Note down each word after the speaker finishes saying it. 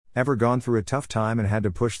Ever gone through a tough time and had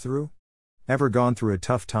to push through? Ever gone through a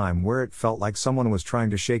tough time where it felt like someone was trying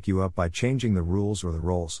to shake you up by changing the rules or the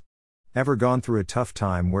roles? Ever gone through a tough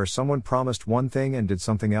time where someone promised one thing and did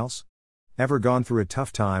something else? Ever gone through a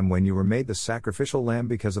tough time when you were made the sacrificial lamb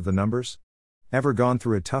because of the numbers? Ever gone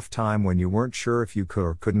through a tough time when you weren't sure if you could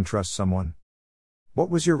or couldn't trust someone? What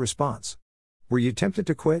was your response? Were you tempted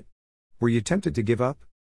to quit? Were you tempted to give up?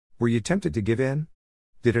 Were you tempted to give in?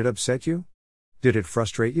 Did it upset you? Did it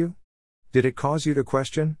frustrate you? Did it cause you to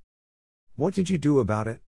question? What did you do about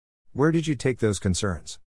it? Where did you take those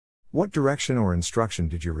concerns? What direction or instruction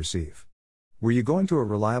did you receive? Were you going to a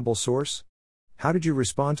reliable source? How did you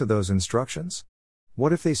respond to those instructions?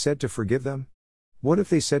 What if they said to forgive them? What if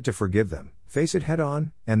they said to forgive them, face it head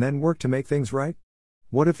on, and then work to make things right?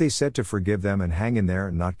 What if they said to forgive them and hang in there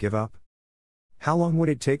and not give up? How long would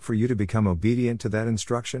it take for you to become obedient to that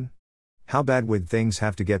instruction? How bad would things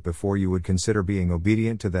have to get before you would consider being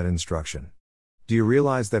obedient to that instruction? Do you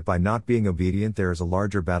realize that by not being obedient there is a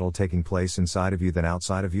larger battle taking place inside of you than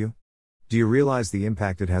outside of you? Do you realize the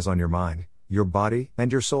impact it has on your mind, your body, and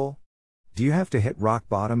your soul? Do you have to hit rock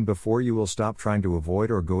bottom before you will stop trying to avoid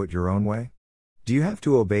or go it your own way? Do you have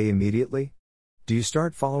to obey immediately? Do you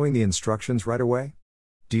start following the instructions right away?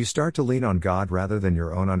 Do you start to lean on God rather than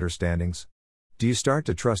your own understandings? Do you start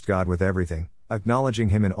to trust God with everything, acknowledging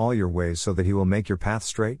Him in all your ways so that He will make your path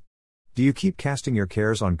straight? Do you keep casting your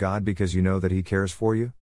cares on God because you know that He cares for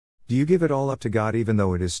you? Do you give it all up to God even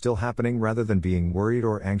though it is still happening rather than being worried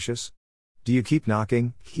or anxious? Do you keep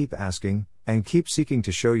knocking, keep asking, and keep seeking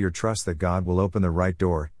to show your trust that God will open the right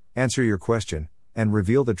door, answer your question, and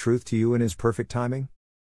reveal the truth to you in His perfect timing?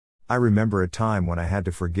 I remember a time when I had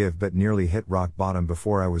to forgive but nearly hit rock bottom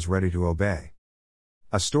before I was ready to obey.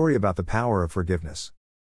 A story about the power of forgiveness.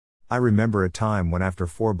 I remember a time when after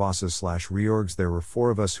 4 bosses/reorgs there were 4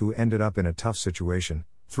 of us who ended up in a tough situation,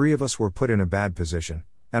 3 of us were put in a bad position,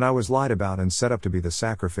 and I was lied about and set up to be the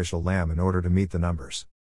sacrificial lamb in order to meet the numbers.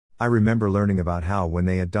 I remember learning about how when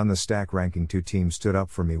they had done the stack ranking 2 teams stood up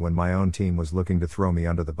for me when my own team was looking to throw me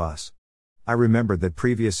under the bus. I remembered that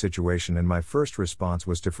previous situation and my first response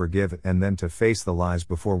was to forgive and then to face the lies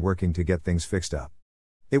before working to get things fixed up.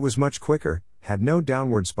 It was much quicker, had no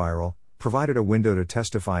downward spiral, provided a window to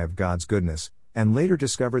testify of God's goodness, and later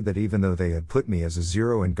discovered that even though they had put me as a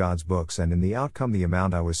 0 in God's books and in the outcome the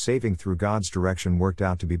amount I was saving through God's direction worked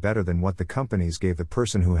out to be better than what the companies gave the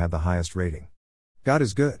person who had the highest rating. God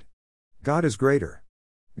is good. God is greater.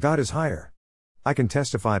 God is higher. I can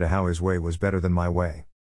testify to how His way was better than my way.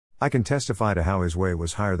 I can testify to how His way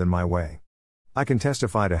was higher than my way. I can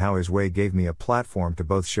testify to how His way gave me a platform to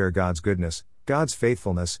both share God's goodness, God's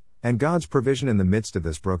faithfulness, and God's provision in the midst of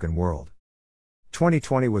this broken world.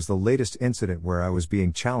 2020 was the latest incident where I was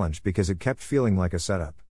being challenged because it kept feeling like a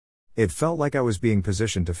setup. It felt like I was being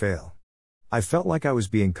positioned to fail. I felt like I was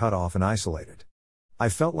being cut off and isolated. I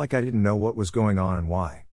felt like I didn't know what was going on and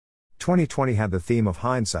why. 2020 had the theme of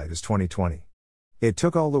hindsight is 2020. It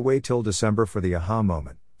took all the way till December for the aha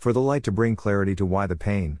moment, for the light to bring clarity to why the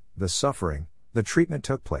pain, the suffering, the treatment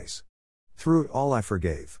took place. Through it all I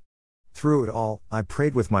forgave. Through it all, I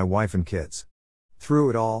prayed with my wife and kids. Through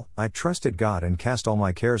it all, I trusted God and cast all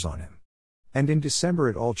my cares on Him. And in December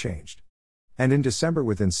it all changed. And in December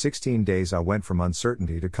within 16 days I went from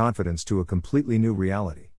uncertainty to confidence to a completely new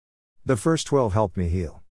reality. The first 12 helped me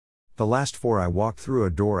heal. The last 4 I walked through a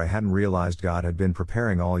door I hadn't realized God had been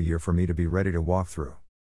preparing all year for me to be ready to walk through.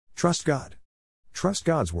 Trust God. Trust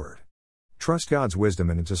God's word. Trust God's wisdom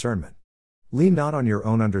and discernment. Lean not on your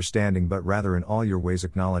own understanding but rather in all your ways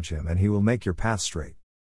acknowledge Him and He will make your path straight.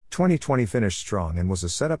 2020 finished strong and was a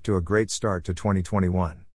setup to a great start to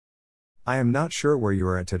 2021. I am not sure where you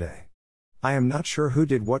are at today. I am not sure who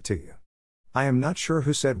did what to you. I am not sure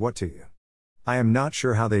who said what to you. I am not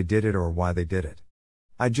sure how they did it or why they did it.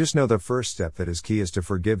 I just know the first step that is key is to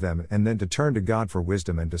forgive them and then to turn to God for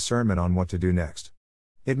wisdom and discernment on what to do next.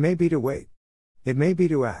 It may be to wait. It may be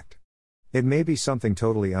to act. It may be something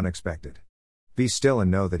totally unexpected. Be still and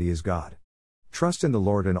know that He is God. Trust in the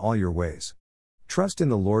Lord in all your ways. Trust in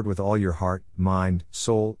the Lord with all your heart, mind,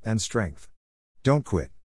 soul, and strength. Don't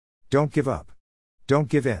quit. Don't give up. Don't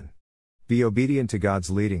give in. Be obedient to God's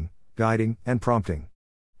leading, guiding, and prompting.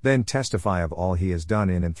 Then testify of all He has done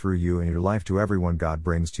in and through you and your life to everyone God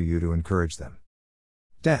brings to you to encourage them.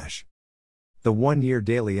 The 1-year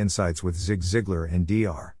daily insights with Zig Ziglar and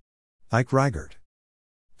Dr. Ike Reighard.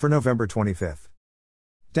 For November 25th.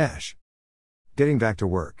 Getting back to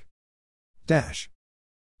work.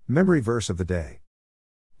 Memory verse of the day.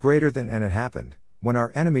 Greater than and it happened, when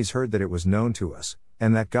our enemies heard that it was known to us,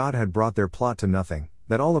 and that God had brought their plot to nothing,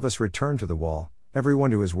 that all of us returned to the wall, everyone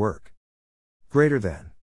to his work. Greater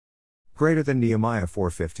than. Greater than Nehemiah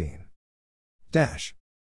 4:15. Dash.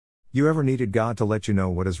 You ever needed God to let you know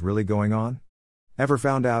what is really going on? Ever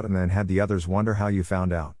found out and then had the others wonder how you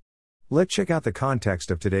found out? Let's check out the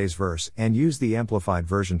context of today's verse and use the Amplified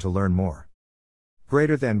Version to learn more.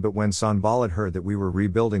 Greater than But when Sanballat heard that we were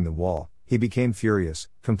rebuilding the wall, he became furious,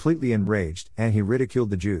 completely enraged, and he ridiculed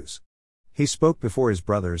the Jews. He spoke before his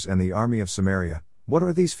brothers and the army of Samaria. What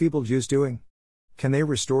are these feeble Jews doing? Can they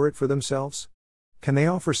restore it for themselves? Can they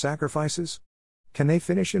offer sacrifices? Can they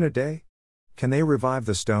finish in a day? Can they revive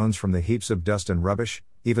the stones from the heaps of dust and rubbish,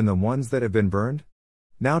 even the ones that have been burned?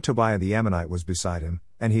 Now Tobiah the Ammonite was beside him,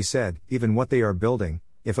 and he said, Even what they are building,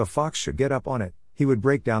 if a fox should get up on it, he would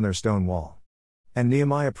break down their stone wall. And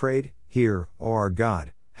Nehemiah prayed, Hear, O our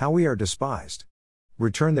God, how we are despised.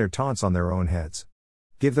 Return their taunts on their own heads.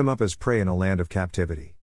 Give them up as prey in a land of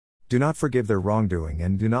captivity. Do not forgive their wrongdoing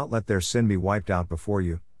and do not let their sin be wiped out before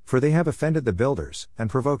you, for they have offended the builders, and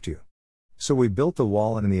provoked you. So we built the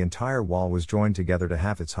wall, and the entire wall was joined together to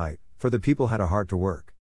half its height, for the people had a heart to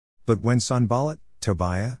work. But when Sanballat,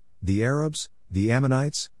 Tobiah, the Arabs, the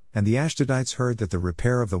Ammonites, and the Ashdodites heard that the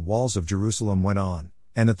repair of the walls of Jerusalem went on,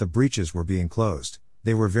 and that the breaches were being closed,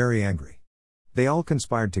 they were very angry. They all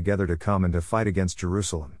conspired together to come and to fight against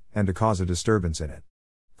Jerusalem, and to cause a disturbance in it.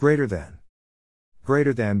 Greater than.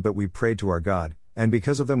 But we prayed to our God, and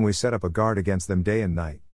because of them we set up a guard against them day and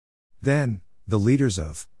night. Then, the leaders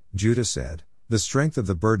of Judah said, The strength of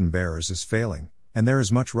the burden bearers is failing, and there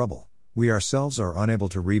is much rubble. We ourselves are unable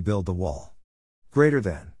to rebuild the wall. Greater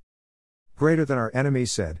than our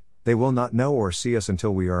enemies said, They will not know or see us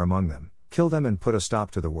until we are among them. Kill them and put a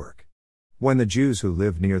stop to the work. When the Jews who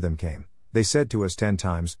lived near them came, they said to us 10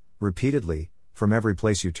 times, repeatedly, From every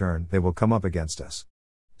place you turn, they will come up against us.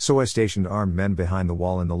 So I stationed armed men behind the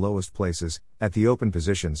wall in the lowest places, at the open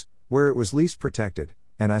positions, where it was least protected,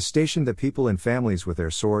 and I stationed the people in families with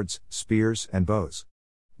their swords, spears, and bows.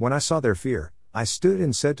 When I saw their fear, I stood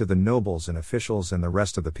and said to the nobles and officials and the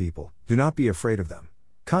rest of the people, Do not be afraid of them.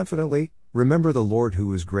 Confidently, remember the Lord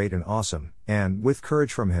who is great and awesome, and, with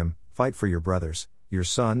courage from him, fight for your brothers, your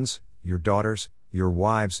sons, your daughters, your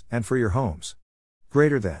wives, and for your homes.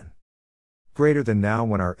 Greater than now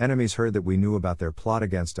when our enemies heard that we knew about their plot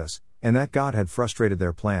against us, and that God had frustrated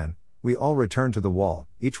their plan, we all returned to the wall,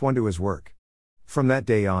 each one to his work. From that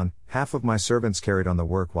day on, half of my servants carried on the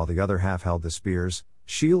work while the other half held the spears,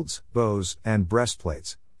 shields, bows, and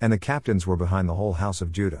breastplates, and the captains were behind the whole house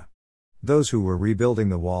of Judah. Those who were rebuilding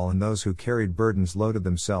the wall and those who carried burdens loaded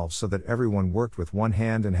themselves so that everyone worked with one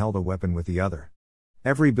hand and held a weapon with the other.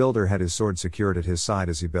 Every builder had his sword secured at his side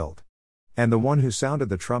as he built. And the one who sounded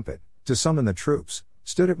the trumpet, to summon the troops,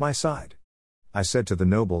 stood at my side. I said to the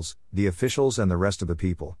nobles, the officials and the rest of the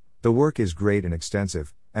people, The work is great and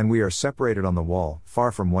extensive, and we are separated on the wall,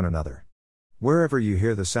 far from one another. Wherever you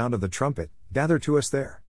hear the sound of the trumpet, gather to us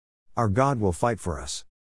there. Our God will fight for us.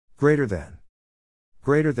 Greater than.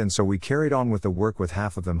 So we carried on with the work with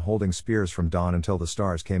half of them holding spears from dawn until the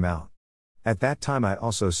stars came out. At that time I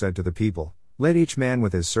also said to the people, Let each man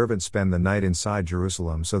with his servant spend the night inside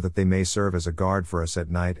Jerusalem so that they may serve as a guard for us at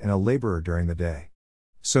night and a laborer during the day.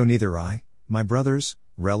 So neither I, my brothers,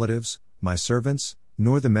 relatives, my servants,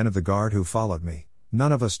 nor the men of the guard who followed me,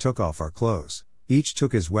 none of us took off our clothes, each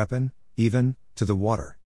took his weapon, even to the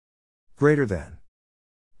water. Greater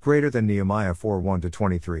than Nehemiah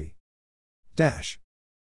 4:1-23.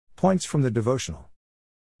 Points from the devotional.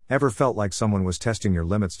 Ever felt like someone was testing your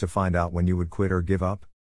limits to find out when you would quit or give up?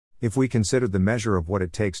 If we considered the measure of what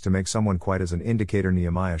it takes to make someone quite as an indicator,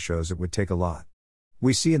 Nehemiah shows it would take a lot.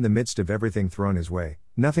 We see in the midst of everything thrown his way,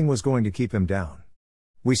 nothing was going to keep him down.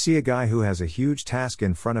 We see a guy who has a huge task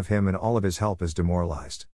in front of him and all of his help is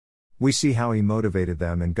demoralized. We see how he motivated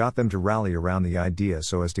them and got them to rally around the idea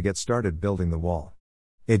so as to get started building the wall.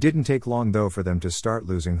 It didn't take long though for them to start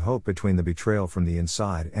losing hope between the betrayal from the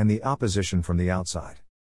inside and the opposition from the outside.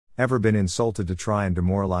 Ever been insulted to try and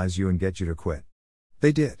demoralize you and get you to quit?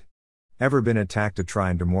 They did. Ever been attacked to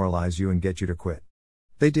try and demoralize you and get you to quit?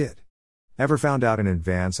 They did. Ever found out in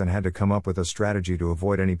advance and had to come up with a strategy to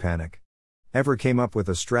avoid any panic? Ever came up with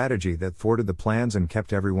a strategy that thwarted the plans and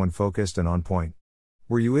kept everyone focused and on point?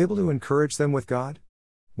 Were you able to encourage them with God?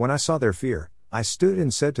 When I saw their fear, I stood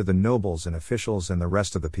and said to the nobles and officials and the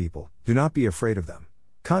rest of the people, Do not be afraid of them.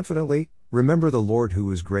 Confidently, remember the Lord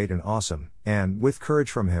who is great and awesome, and, with courage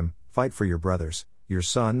from him, fight for your brothers, your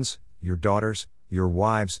sons, your daughters, your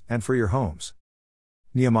wives, and for your homes.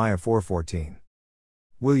 Nehemiah 4:14.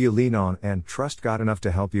 Will you lean on and trust God enough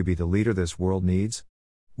to help you be the leader this world needs?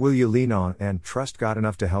 Will you lean on and trust God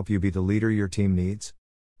enough to help you be the leader your team needs?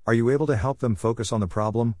 Are you able to help them focus on the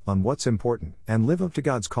problem, on what's important, and live up to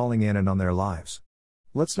God's calling in and on their lives?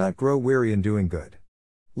 Let's not grow weary in doing good.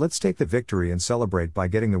 Let's take the victory and celebrate by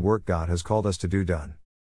getting the work God has called us to do done.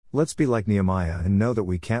 Let's be like Nehemiah and know that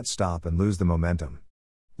we can't stop and lose the momentum.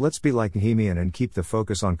 Let's be like Nehemiah and keep the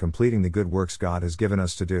focus on completing the good works God has given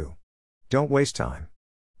us to do. Don't waste time.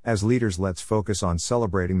 As leaders, let's focus on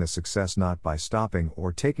celebrating the success not by stopping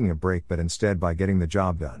or taking a break but instead by getting the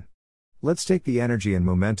job done. Let's take the energy and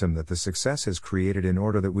momentum that the success has created in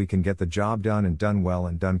order that we can get the job done and done well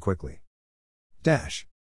and done quickly.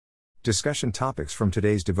 Discussion topics from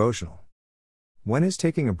today's devotional. When is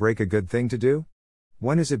taking a break a good thing to do?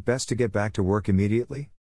 When is it best to get back to work immediately?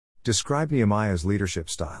 Describe Nehemiah's leadership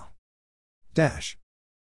style.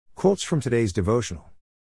 Quotes from today's devotional.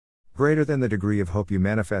 Greater than the degree of hope you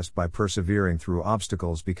manifest by persevering through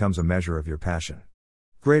obstacles becomes a measure of your passion.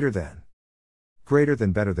 Greater than. Greater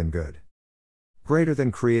than, better than, good. Greater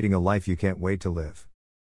than, creating a life you can't wait to live.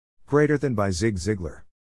 Greater than, by Zig Ziglar.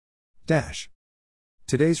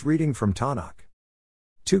 Today's reading from Tanakh.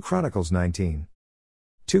 2 Chronicles 19.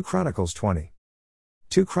 2 Chronicles 20.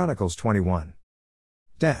 2 Chronicles 21.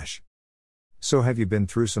 So have you been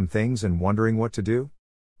through some things and wondering what to do?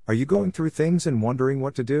 Are you going through things and wondering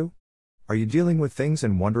what to do? Are you dealing with things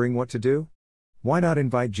and wondering what to do? Why not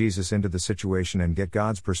invite Jesus into the situation and get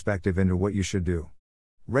God's perspective into what you should do?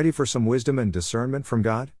 Ready for some wisdom and discernment from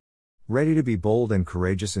God? Ready to be bold and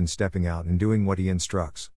courageous in stepping out and doing what He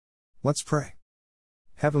instructs? Let's pray.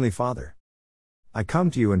 Heavenly Father, I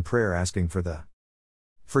come to you in prayer asking for the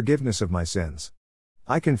forgiveness of my sins.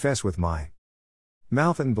 I confess with my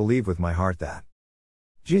mouth and believe with my heart that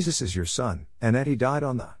Jesus is your Son, and that He died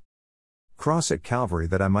on the cross at Calvary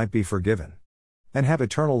that I might be forgiven and have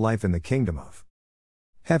eternal life in the kingdom of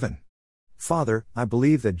heaven. Father, I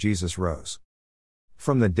believe that Jesus rose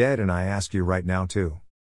from the dead, and I ask you right now to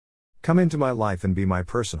come into my life and be my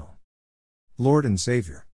personal Lord and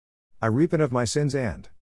Savior. I repent of my sins and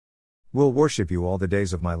will worship you all the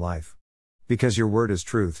days of my life. Because your word is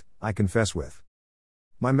truth, I confess with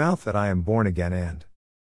my mouth that I am born again and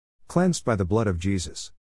cleansed by the blood of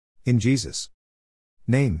Jesus. In Jesus'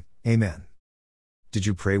 name, amen. Did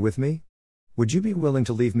you pray with me? Would you be willing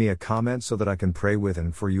to leave me a comment so that I can pray with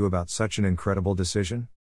and for you about such an incredible decision?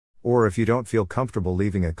 Or if you don't feel comfortable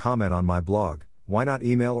leaving a comment on my blog, why not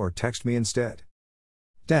email or text me instead?